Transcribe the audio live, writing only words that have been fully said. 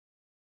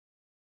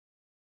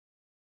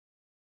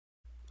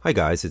Hi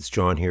guys, it's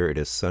John here. It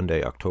is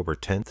Sunday, October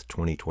 10th,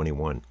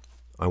 2021.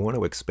 I want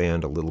to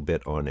expand a little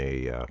bit on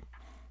a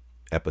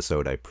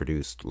episode I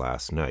produced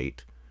last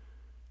night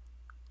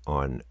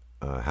on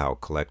how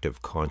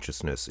collective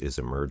consciousness is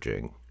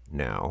emerging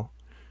now.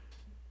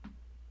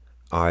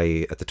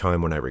 At the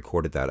time when I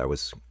recorded that, I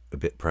was a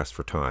bit pressed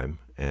for time,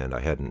 and I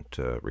hadn't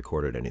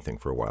recorded anything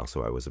for a while,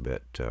 so I was a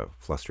bit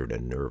flustered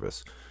and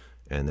nervous.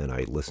 And then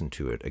I listened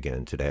to it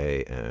again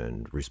today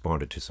and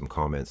responded to some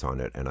comments on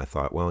it, and I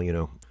thought,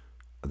 well,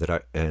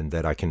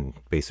 that I can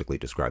basically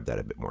describe that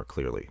a bit more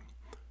clearly.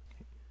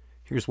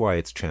 Here's why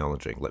it's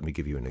challenging. Let me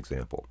give you an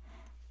example.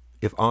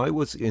 If I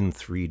was in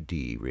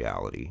 3D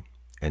reality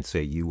and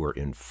say you were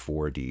in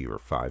 4D or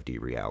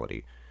 5D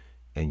reality,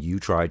 and you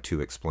tried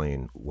to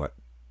explain what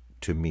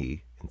to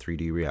me in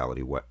 3D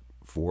reality what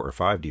 4 or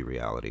 5D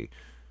reality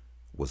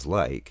was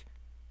like,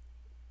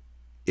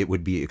 it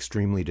would be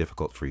extremely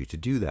difficult for you to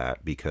do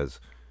that because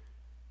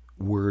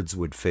words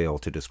would fail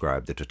to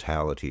describe the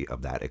totality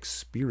of that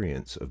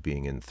experience of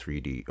being in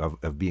 3D,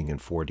 of being in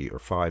 4D or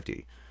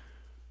 5D,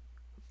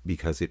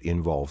 because it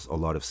involves a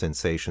lot of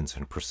sensations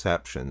and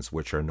perceptions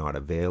which are not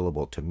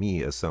available to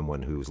me as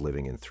someone who's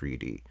living in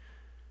 3D.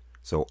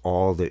 So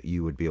all that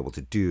you would be able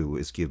to do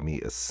is give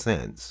me a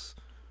sense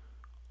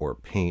or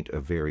paint a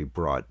very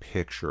broad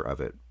picture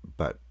of it,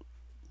 but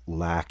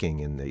lacking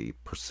in the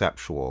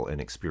perceptual and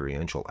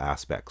experiential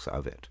aspects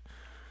of it.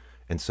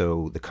 And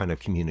so the kind of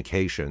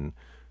communication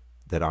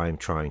that I'm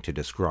trying to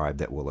describe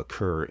that will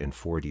occur in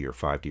 4D or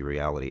 5D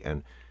reality,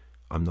 and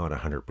I'm not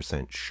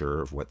 100%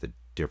 sure of what the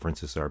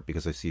differences are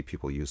because I see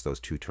people use those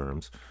two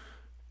terms,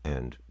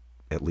 and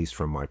at least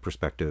from my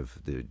perspective,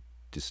 the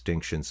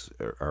distinctions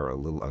are a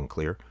little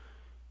unclear.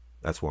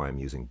 That's why I'm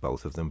using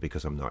both of them,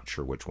 because I'm not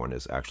sure which one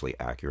is actually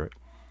accurate.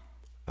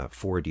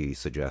 4D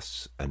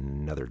suggests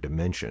another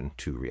dimension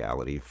to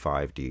reality.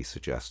 5D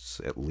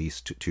suggests at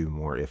least two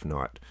more, if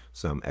not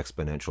some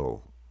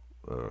exponential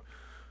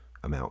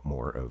amount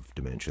more of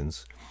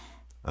dimensions.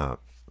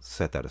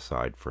 Set that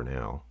aside for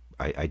now.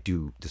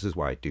 This is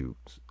why I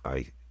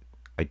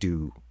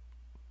do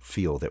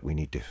feel that we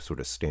need to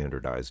sort of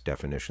standardize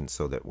definitions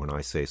so that when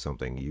I say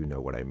something, you know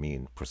what I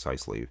mean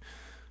precisely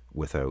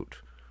without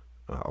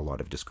a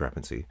lot of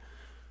discrepancy.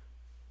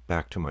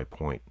 Back to my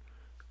point.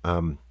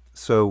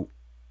 So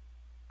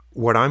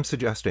what I'm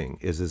suggesting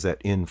is that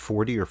in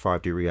 4D or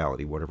 5D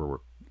reality,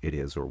 whatever it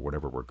is or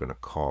whatever we're going to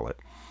call it,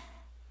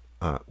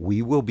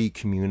 we will be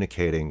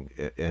communicating.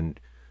 And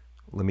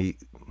let me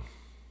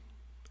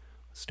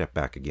step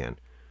back again.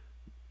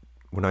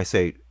 When I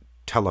say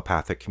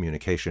telepathic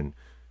communication,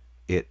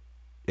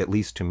 at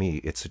least to me,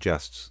 it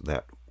suggests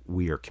that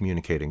we are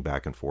communicating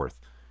back and forth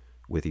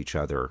with each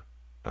other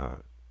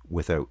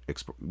without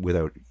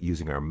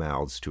using our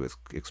mouths to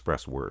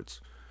express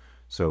words.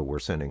 So we're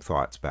sending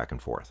thoughts back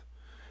and forth.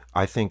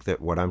 I think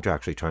that what I'm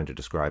actually trying to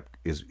describe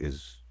is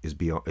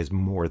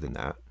more than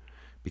that,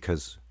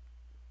 because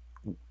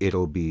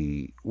it'll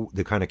be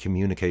the kind of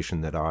communication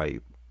that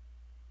I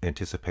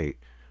anticipate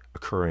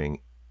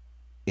occurring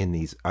in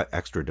these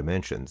extra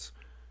dimensions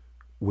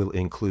will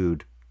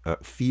include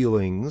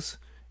feelings,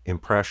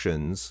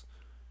 impressions,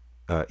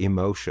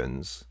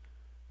 emotions,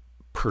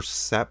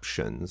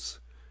 perceptions,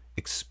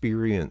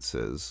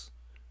 experiences,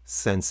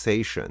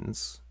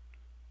 sensations,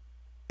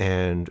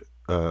 and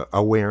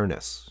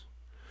awareness.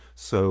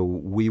 So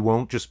we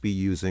won't just be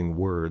using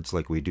words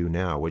like we do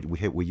now.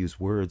 We use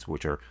words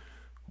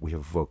we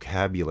have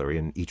vocabulary,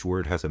 and each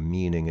word has a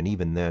meaning, and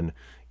even then,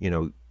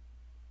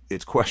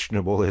 it's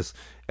questionable, as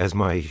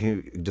my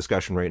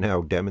discussion right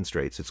now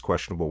demonstrates, it's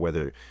questionable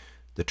whether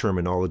the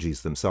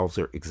terminologies themselves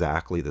are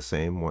exactly the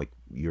same. Like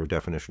your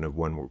definition of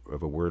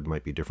a word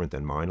might be different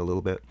than mine a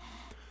little bit.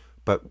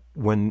 But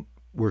when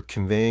we're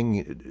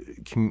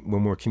communicating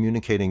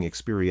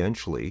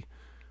experientially,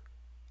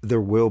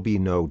 there will be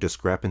no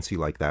discrepancy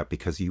like that,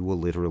 because you will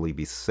literally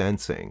be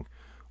sensing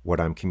what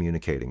I'm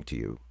communicating to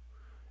you,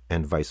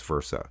 and vice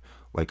versa.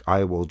 Like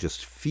I will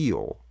just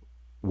feel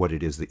what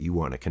it is that you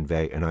want to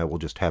convey, and I will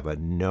just have a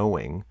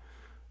knowing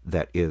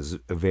that is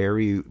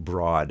very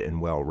broad and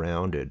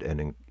well-rounded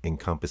and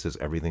encompasses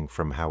everything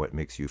from how it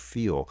makes you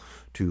feel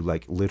to,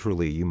 like,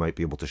 literally you might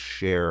be able to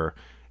share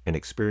an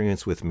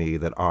experience with me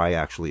that I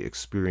actually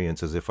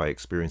experience as if I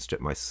experienced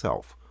it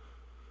myself.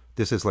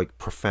 This is like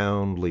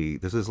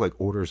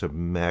orders of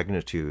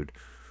magnitude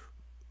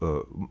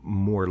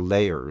more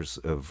layers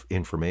of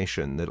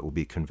information that will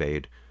be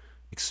conveyed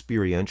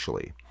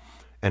experientially.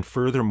 And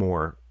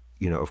furthermore,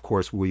 of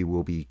course, we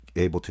will be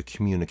able to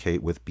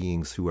communicate with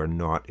beings who are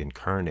not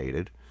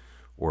incarnated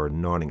or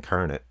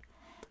non-incarnate.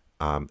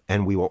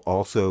 And we will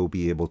also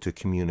be able to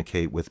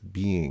communicate with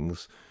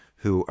beings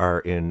who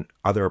are in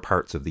other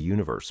parts of the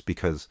universe,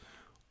 because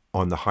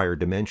on the higher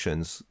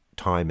dimensions,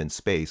 time and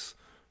space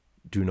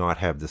do not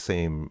have the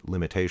same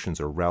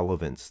limitations or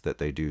relevance that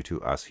they do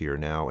to us here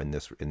now in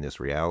this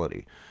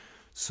reality.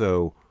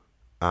 So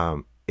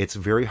it's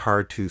very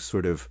hard to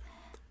sort of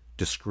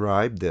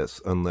describe this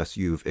unless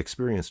you've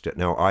experienced it.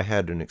 Now, I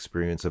had an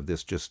experience of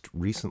this just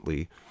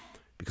recently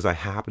because I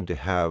happen to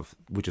have,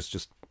 which is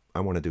just I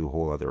want to do a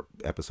whole other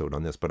episode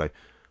on this, but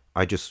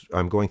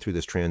I'm going through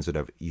this transit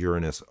of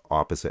Uranus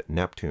opposite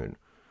Neptune.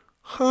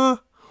 Huh?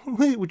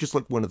 Which is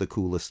like one of the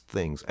coolest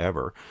things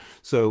ever.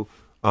 So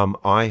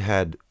I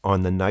had,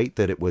 on the night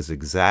that it was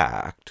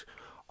exact,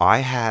 I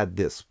had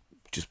this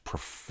just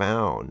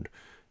profound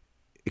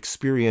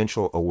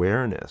experiential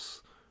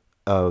awareness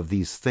of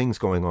these things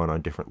going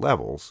on different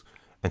levels,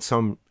 and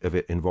some of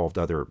it involved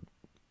other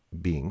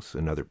beings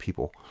and other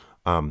people.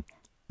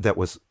 That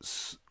was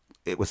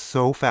it was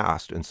so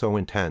fast and so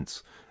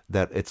intense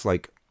that it's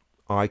like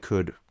I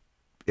could,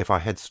 if I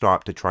had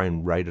stopped to try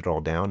and write it all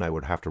down, I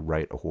would have to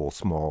write a whole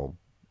small,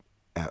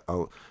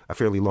 a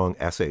fairly long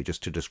essay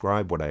just to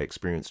describe what I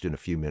experienced in a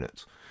few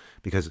minutes,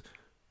 because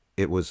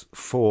it was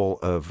full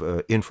of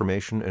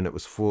information, and it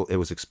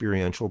was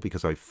experiential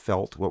because I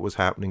felt what was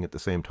happening at the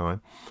same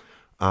time.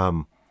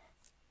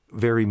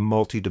 Very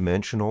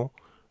multidimensional,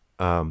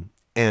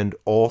 and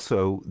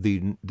also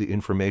the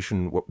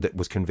information that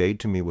was conveyed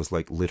to me was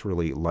like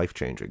literally life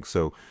changing.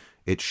 So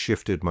it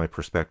shifted my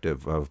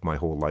perspective of my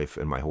whole life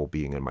and my whole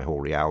being and my whole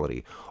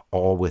reality,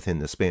 all within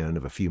the span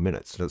of a few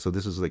minutes. So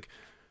this is like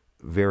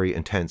very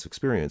intense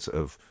experience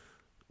of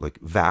like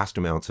vast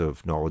amounts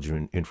of knowledge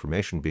and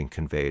information being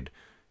conveyed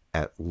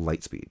at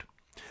light speed.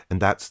 And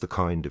that's the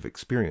kind of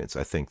experience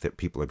I think that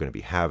people are going to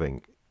be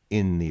having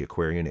in the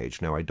Aquarian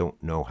age. Now, I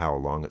don't know how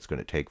long it's going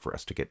to take for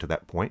us to get to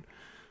that point,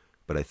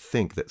 but I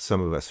think that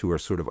some of us who are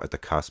sort of at the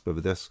cusp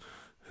of this,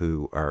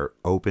 who are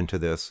open to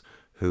this,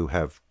 who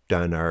have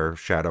done our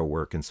shadow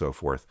work and so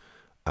forth,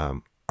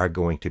 are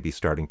going to be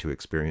starting to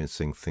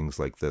experiencing things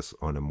like this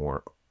on a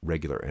more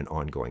regular and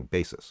ongoing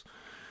basis.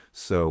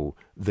 So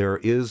there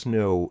is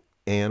no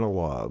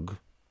analog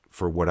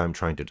for what I'm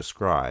trying to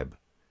describe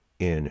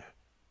in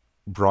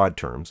broad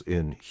terms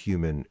in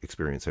human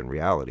experience and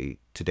reality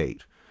to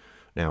date.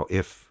 Now,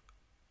 if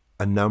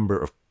a number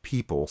of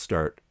people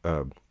start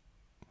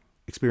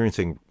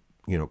experiencing,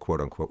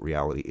 quote unquote,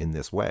 reality in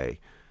this way,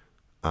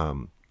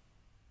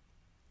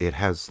 it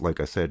has,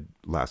 like I said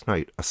last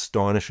night,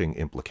 astonishing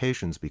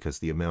implications, because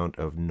the amount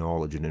of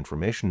knowledge and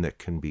information that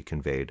can be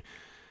conveyed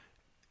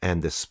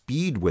and the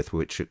speed with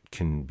which it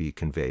can be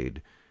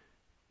conveyed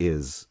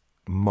is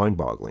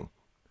mind-boggling.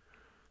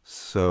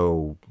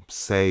 So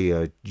say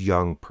a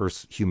young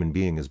human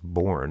being is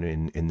born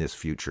in this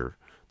future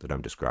that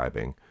I'm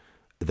describing,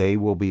 they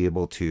will be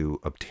able to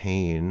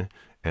obtain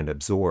and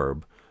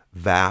absorb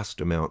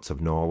vast amounts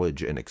of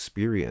knowledge and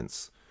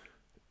experience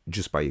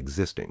just by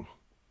existing.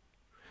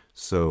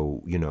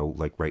 So,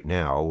 like right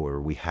now,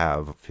 or we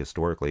have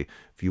historically,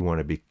 if you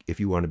want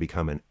to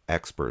become an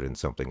expert in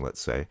something, let's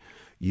say,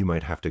 you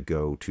might have to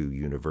go to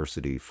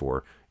university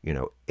for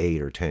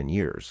 8 or 10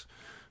 years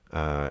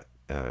to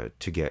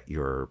get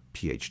your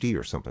PhD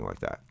or something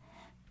like that.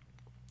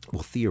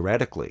 Well,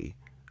 theoretically,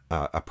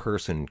 a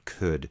person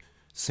could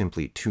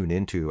simply tune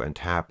into and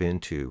tap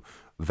into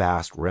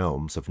vast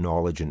realms of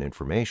knowledge and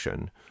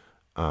information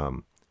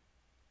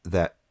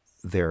that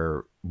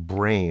their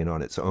brain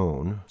on its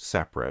own,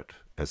 separate,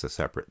 as a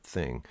separate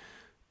thing,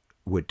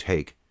 would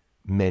take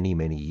many,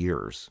 many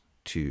years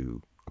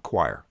to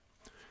acquire.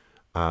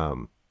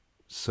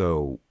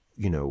 So,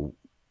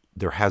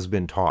 there has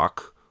been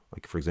talk,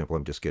 like, for example,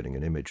 I'm just getting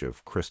an image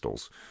of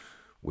crystals,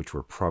 which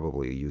were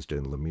probably used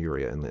in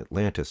Lemuria and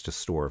Atlantis to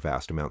store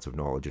vast amounts of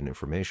knowledge and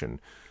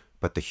information.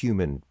 But the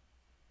human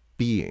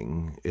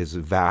being is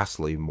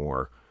vastly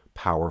more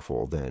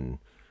powerful than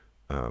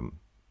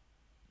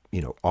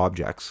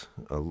objects,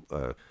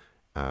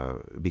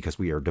 because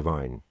we are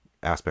divine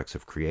aspects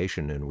of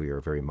creation, and we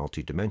are very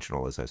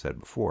multidimensional, as I said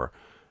before.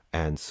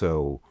 And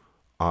so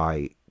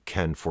I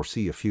can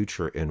foresee a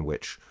future in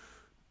which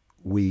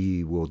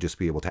we will just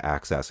be able to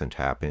access and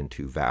tap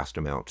into vast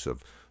amounts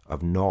of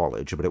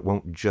knowledge, but it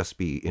won't just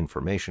be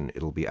information,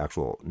 it'll be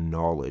actual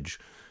knowledge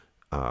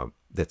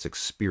that's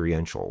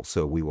experiential.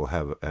 So we will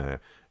have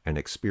an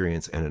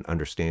experience and an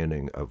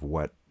understanding of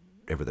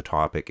whatever the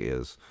topic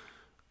is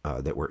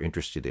that we're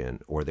interested in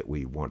or that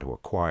we want to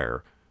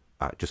acquire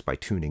just by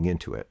tuning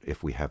into it,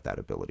 if we have that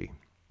ability.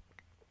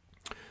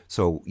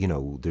 So,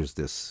 there's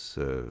this,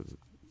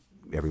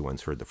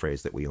 everyone's heard the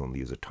phrase that we only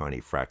use a tiny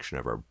fraction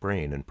of our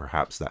brain, and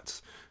perhaps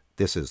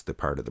this is the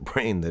part of the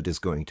brain that is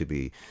going to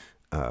be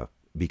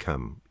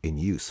become in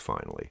use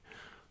finally.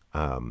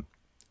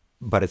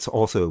 But it's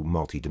also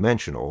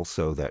multidimensional,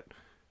 so that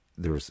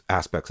there's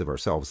aspects of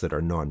ourselves that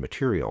are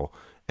non-material,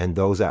 and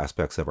those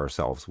aspects of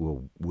ourselves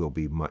will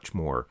be much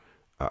more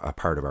a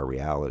part of our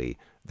reality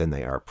than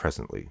they are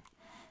presently.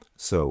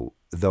 So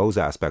those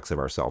aspects of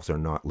ourselves are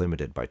not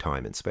limited by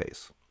time and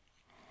space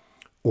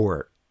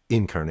or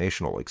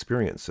incarnational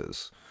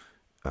experiences.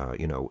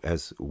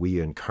 As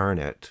we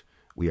incarnate,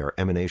 we are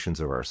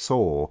emanations of our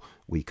soul.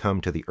 We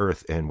come to the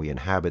earth and we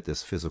inhabit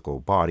this physical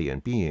body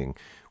and being,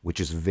 which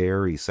is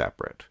very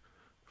separate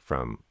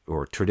from,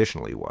 or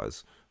traditionally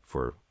was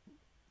for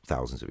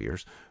thousands of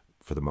years,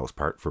 for the most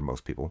part, for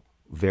most people,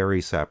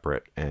 very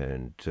separate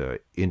and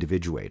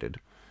individuated.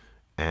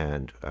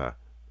 And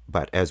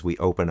but as we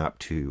open up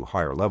to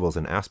higher levels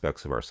and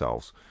aspects of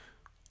ourselves,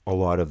 a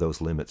lot of those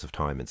limits of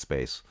time and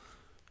space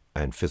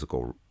and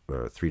physical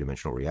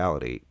three-dimensional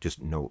reality just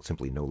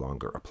simply no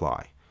longer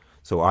apply.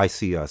 So I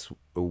see us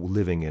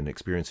living and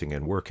experiencing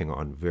and working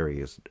on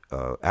various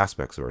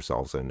aspects of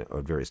ourselves and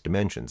various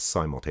dimensions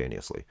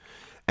simultaneously.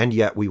 And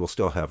yet we will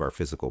still have our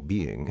physical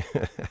being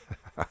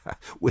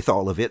with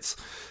all of its,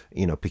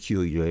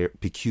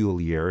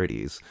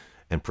 peculiarities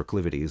and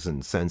proclivities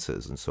and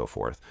senses and so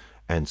forth.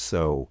 And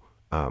so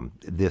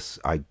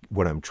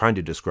what I'm trying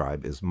to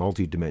describe is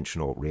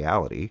multidimensional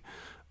reality,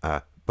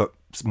 but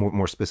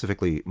more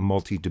specifically,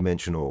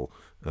 multidimensional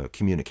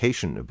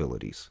communication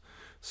abilities.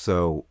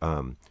 So,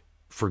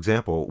 for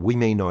example, we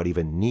may not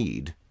even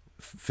need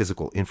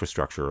physical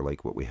infrastructure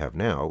like what we have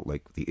now,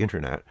 like the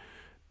internet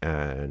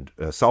and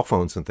cell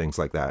phones and things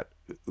like that,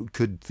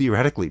 could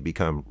theoretically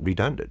become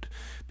redundant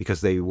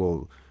because they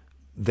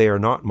are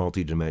not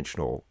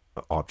multidimensional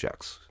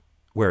objects,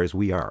 whereas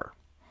we are.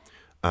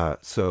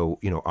 So,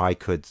 I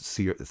could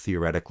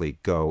theoretically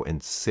go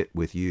and sit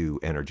with you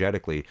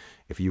energetically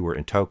if you were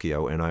in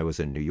Tokyo and I was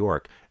in New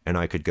York, and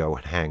I could go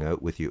and hang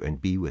out with you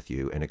and be with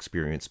you and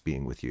experience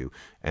being with you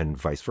and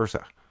vice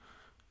versa,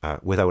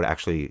 without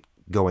actually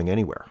going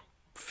anywhere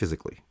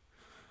physically.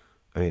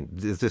 I mean,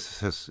 this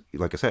has,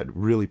 like I said,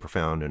 really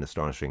profound and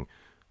astonishing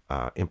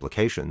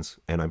implications,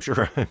 and I'm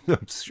sure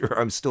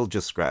I'm still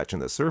just scratching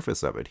the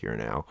surface of it here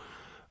now.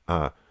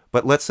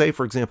 But let's say,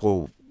 for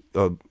example,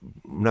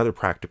 another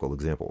practical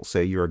example.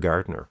 Say you're a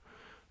gardener,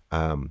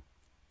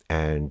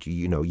 and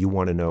you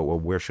want to know, well,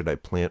 where should I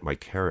plant my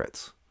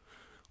carrots?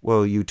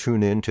 Well, you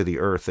tune into the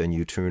earth and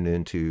you tune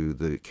into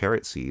the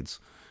carrot seeds,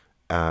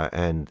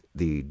 and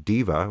the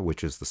diva,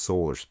 which is the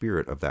soul or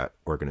spirit of that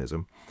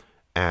organism,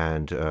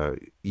 and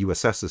you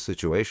assess the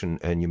situation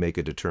and you make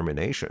a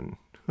determination.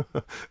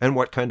 And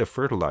what kind of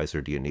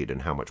fertilizer do you need,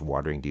 and how much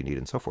watering do you need,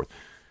 and so forth.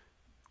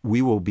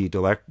 We will be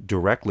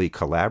directly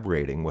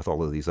collaborating with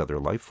all of these other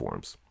life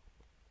forms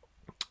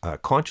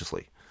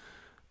consciously.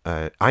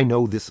 I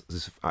know this.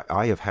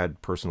 I have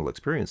had personal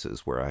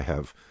experiences where I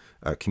have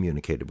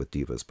communicated with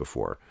divas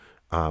before.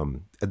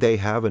 They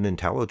have an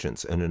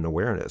intelligence and an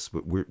awareness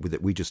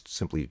that we just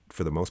simply,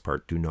 for the most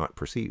part, do not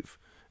perceive.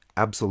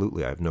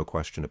 Absolutely, I have no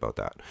question about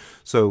that.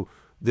 So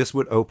this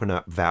would open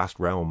up vast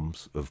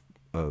realms of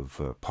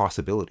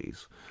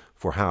possibilities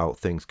for how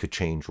things could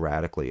change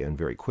radically and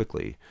very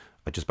quickly,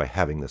 just by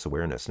having this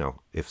awareness.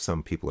 Now, if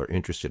some people are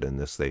interested in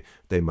this,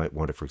 they might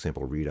want to, for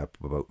example, read up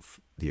about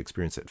the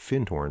experience at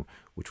Findhorn,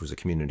 which was a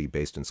community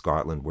based in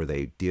Scotland, where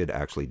they did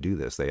actually do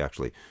this. They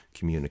actually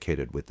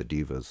communicated with the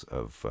divas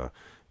of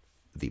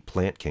the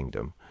plant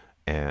kingdom,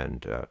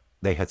 and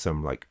they had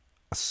some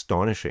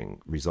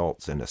astonishing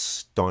results and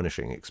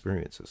astonishing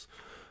experiences.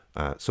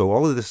 So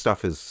all of this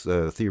stuff is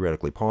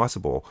theoretically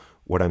possible.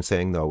 What I'm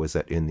saying, though, is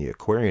that in the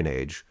Aquarian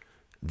age,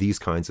 these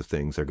kinds of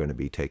things are going to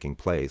be taking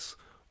place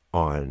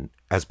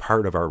as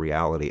part of our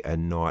reality,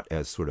 and not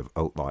as sort of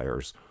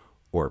outliers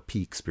or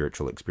peak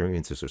spiritual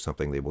experiences or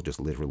something. They will just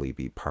literally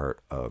be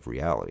part of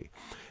reality.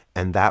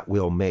 And that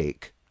will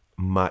make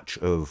much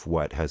of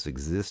what has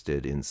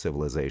existed in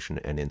civilization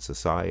and in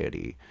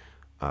society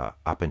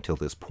up until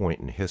this point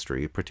in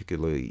history,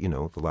 particularly,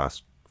 the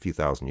last few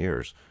thousand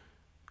years,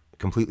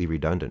 completely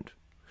redundant.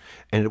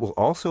 And it will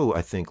also,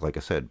 I think, like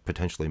I said,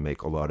 potentially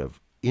make a lot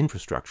of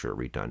infrastructure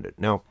redundant.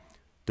 Now,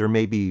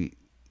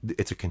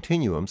 it's a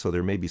continuum, so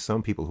there may be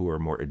some people who are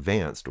more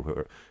advanced,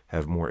 or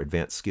have more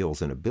advanced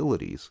skills and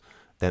abilities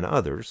than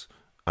others,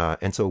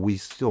 and so we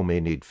still may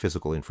need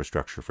physical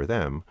infrastructure for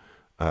them.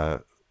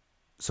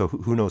 So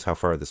who knows how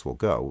far this will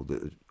go?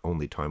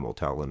 Only time will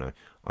tell, and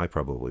I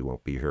probably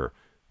won't be here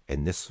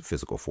in this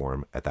physical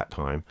form at that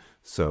time.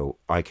 So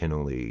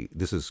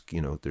this is,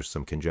 there's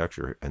some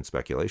conjecture and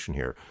speculation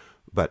here,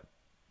 but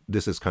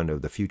this is kind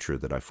of the future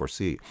that I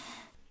foresee.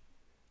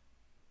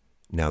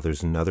 Now,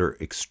 there's another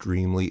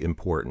extremely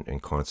important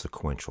and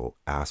consequential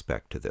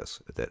aspect to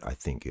this that I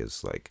think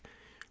is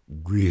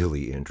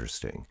really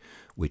interesting,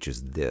 which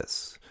is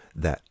this: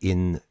 that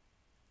in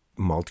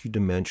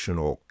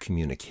multidimensional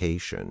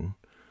communication,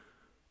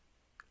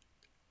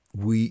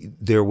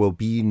 there will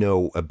be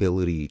no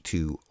ability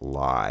to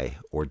lie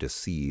or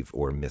deceive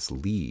or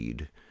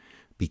mislead,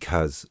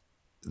 because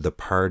the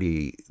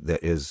party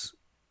that is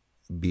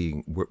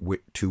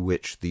to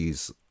which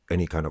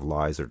any kind of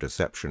lies or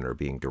deception are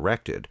being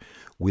directed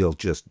will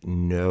just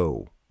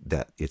know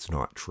that it's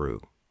not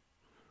true.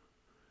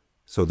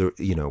 So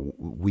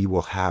we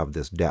will have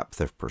this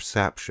depth of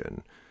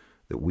perception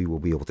that we will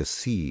be able to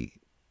see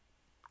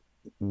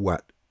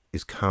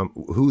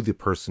who the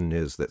person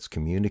is that's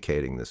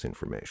communicating this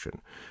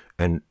information,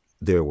 and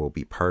there will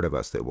be part of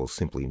us that will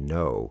simply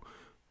know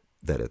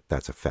that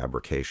that's a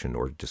fabrication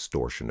or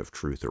distortion of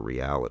truth or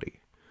reality.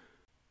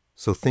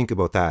 So think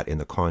about that in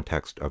the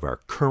context of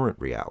our current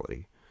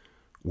reality,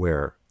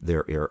 where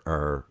there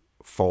are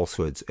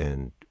falsehoods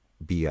and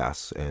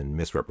BS and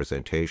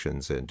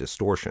misrepresentations and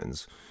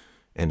distortions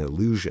and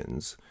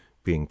illusions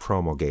being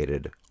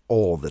promulgated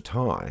all the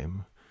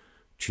time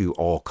to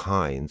all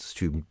kinds,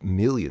 to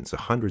millions,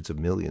 hundreds of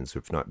millions,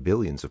 if not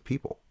billions of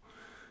people.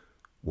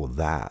 Well,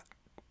 that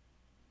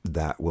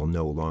that will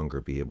no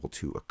longer be able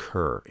to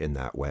occur in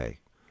that way,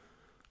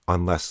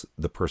 unless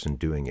the person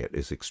doing it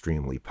is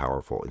extremely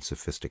powerful and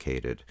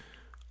sophisticated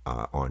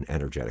on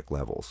energetic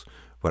levels.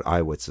 But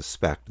I would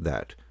suspect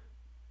that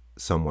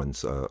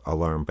someone's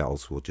alarm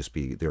bells will just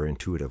be, their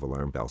intuitive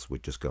alarm bells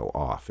would just go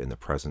off in the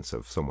presence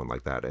of someone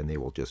like that, and they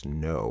will just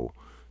know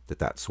that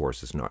that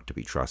source is not to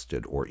be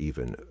trusted or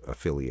even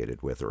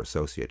affiliated with or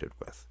associated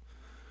with.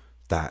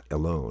 That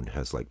alone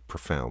has like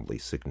profoundly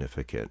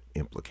significant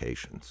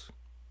implications.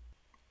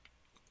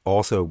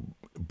 Also,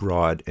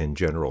 broad and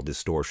general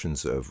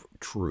distortions of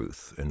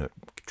truth, and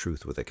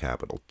truth with a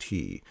capital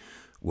T,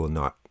 will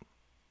not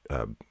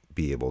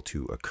be able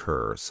to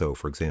occur. So,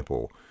 for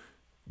example,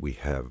 we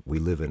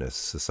live in a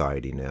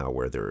society now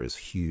where there is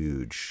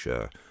huge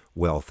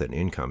wealth and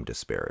income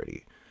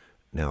disparity.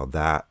 Now,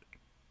 that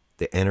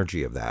the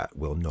energy of that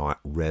will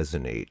not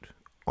resonate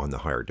on the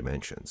higher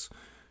dimensions,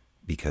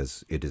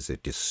 because it is a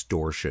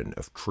distortion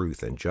of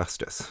truth and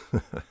justice.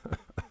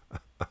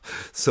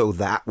 So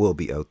that will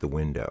be out the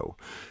window.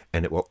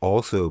 And it will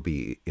also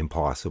be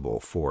impossible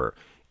for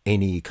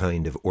any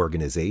kind of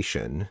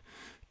organization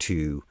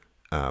to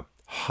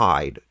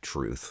hide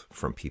truth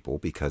from people,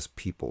 because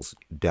people's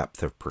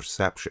depth of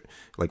perception,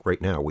 like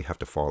right now, we have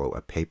to follow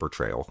a paper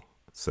trail,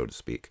 so to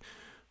speak,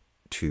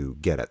 to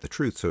get at the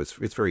truth. So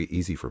it's very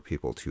easy for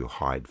people to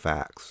hide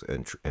facts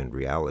and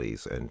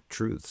realities and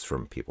truths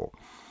from people.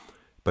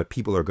 But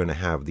people are going to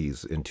have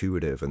these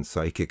intuitive and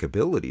psychic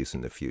abilities in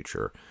the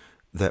future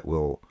that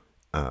will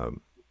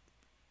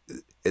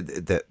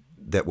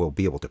that will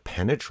be able to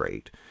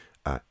penetrate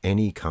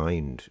any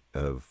kind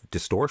of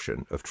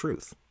distortion of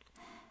truth.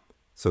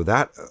 So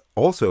that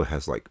also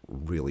has like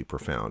really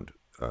profound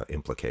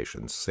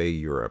implications. Say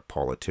you're a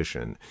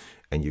politician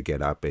and you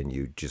get up and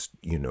you just,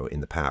 in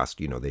the past,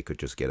 they could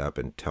just get up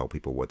and tell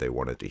people what they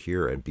wanted to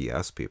hear and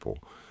BS people.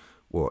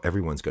 Well,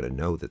 everyone's going to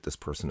know that this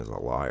person is a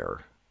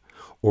liar,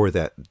 or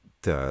that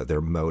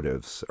their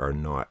motives are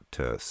not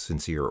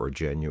sincere or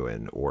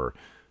genuine, or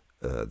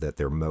that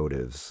their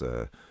motives,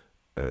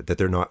 that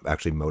they're not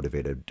actually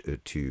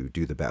motivated to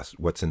do the best,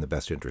 what's in the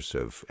best interest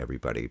of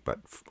everybody, but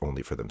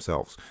only for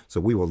themselves. So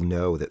we will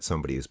know that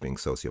somebody is being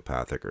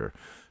sociopathic or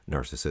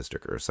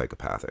narcissistic or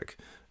psychopathic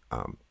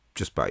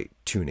just by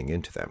tuning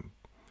into them.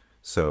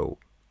 So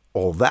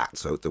all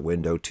that's out the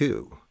window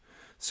too.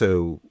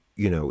 So,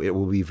 it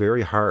will be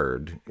very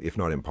hard, if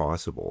not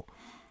impossible,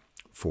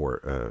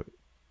 for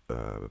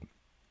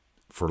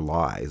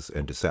lies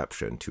and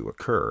deception to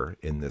occur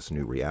in this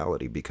new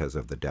reality because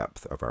of the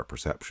depth of our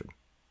perception.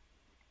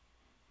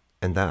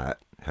 And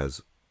that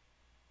has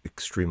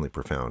extremely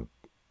profound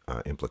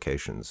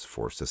implications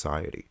for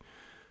society.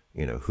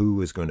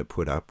 Who is going to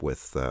put up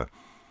with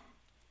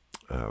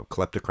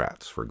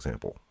kleptocrats, for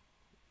example,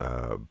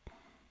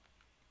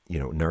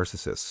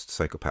 narcissists,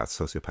 psychopaths,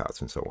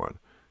 sociopaths, and so on?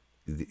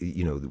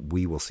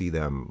 We will see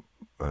them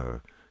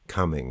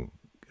coming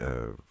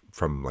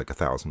from like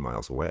 1,000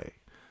 miles away.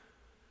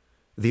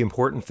 The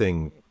important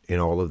thing in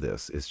all of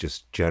this is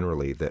just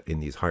generally that in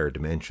these higher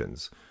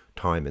dimensions,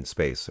 time and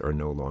space are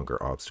no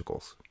longer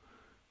obstacles.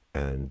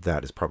 And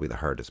that is probably the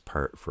hardest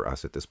part for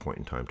us at this point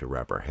in time to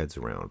wrap our heads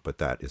around. But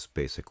that is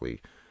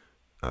basically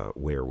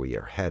where we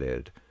are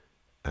headed.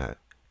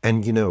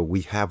 And,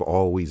 we have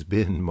always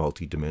been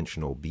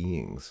multidimensional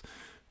beings.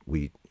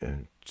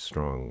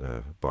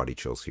 Strong body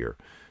chills here.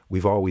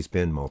 We've always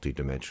been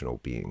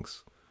multidimensional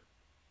beings.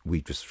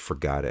 We just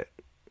forgot it.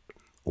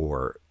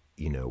 Or,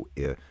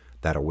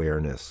 that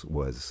awareness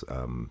was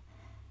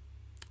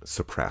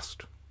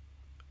suppressed.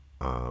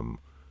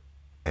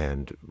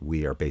 And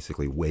we are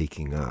basically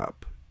waking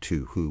up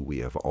to who we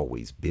have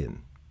always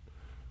been,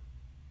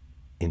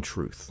 in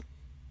truth.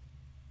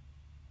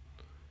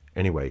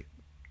 Anyway,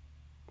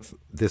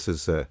 this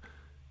is a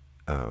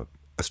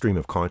stream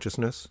of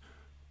consciousness,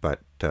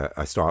 but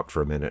I stopped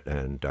for a minute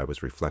and I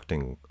was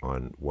reflecting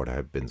on what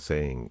I've been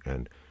saying,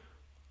 and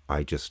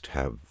I just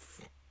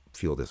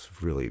feel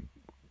this really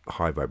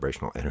high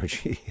vibrational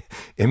energy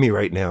in me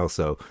right now.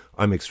 So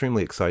I'm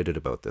extremely excited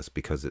about this,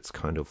 because it's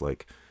kind of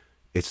like,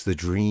 it's the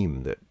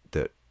dream that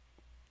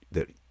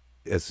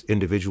as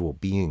individual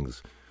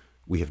beings,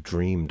 we have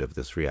dreamed of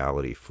this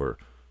reality for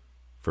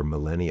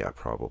millennia,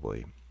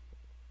 probably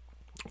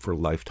for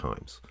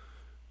lifetimes,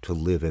 to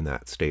live in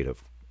that state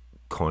of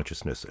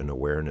consciousness and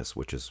awareness,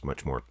 which is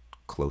much more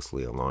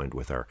closely aligned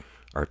with our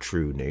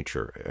true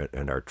nature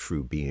and our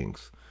true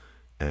beings.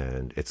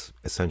 And it's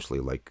essentially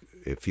like,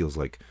 it feels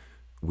like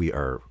we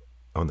are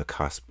on the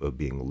cusp of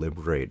being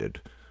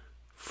liberated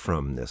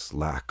from this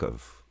lack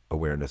of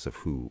awareness of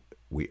who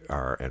we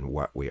are and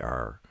what we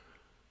are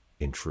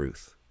in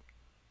truth.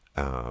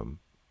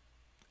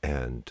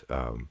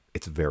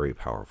 It's very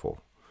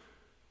powerful.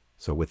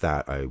 So with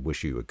that, I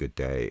wish you a good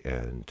day,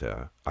 and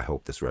I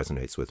hope this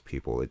resonates with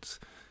people.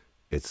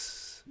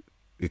 It's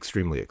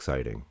extremely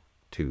exciting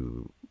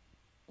to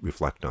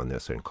reflect on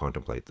this and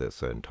contemplate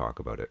this and talk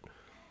about it.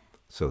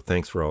 So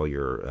thanks for all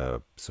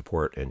your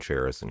support and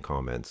shares and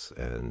comments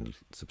and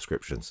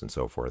subscriptions and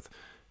so forth.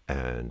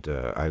 And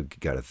I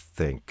got to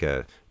thank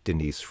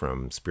Denise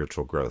from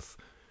Spiritual Growth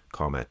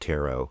Comma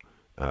Tarot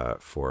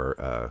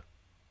for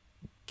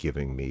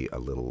giving me a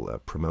little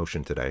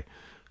promotion today.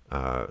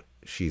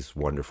 She's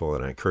wonderful,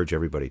 and I encourage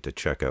everybody to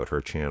check out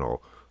her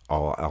channel.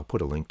 I'll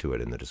put a link to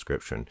it in the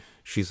description.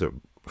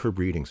 Her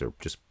readings are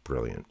just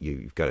brilliant.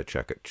 You've got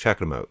to check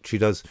them out. She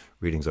does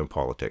readings on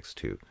politics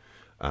too,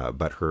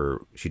 but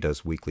she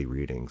does weekly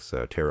readings,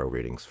 tarot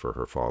readings for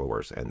her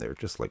followers, and they're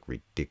just like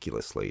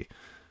ridiculously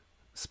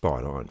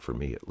spot on for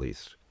me at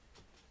least.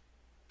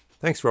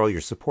 Thanks for all your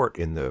support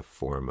in the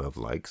form of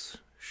likes,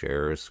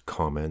 shares,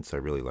 comments. I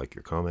really like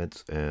your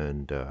comments,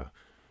 and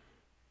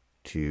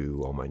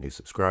to all my new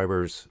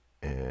subscribers,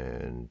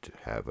 and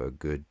have a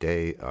good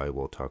day. I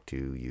will talk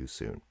to you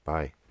soon.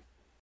 Bye.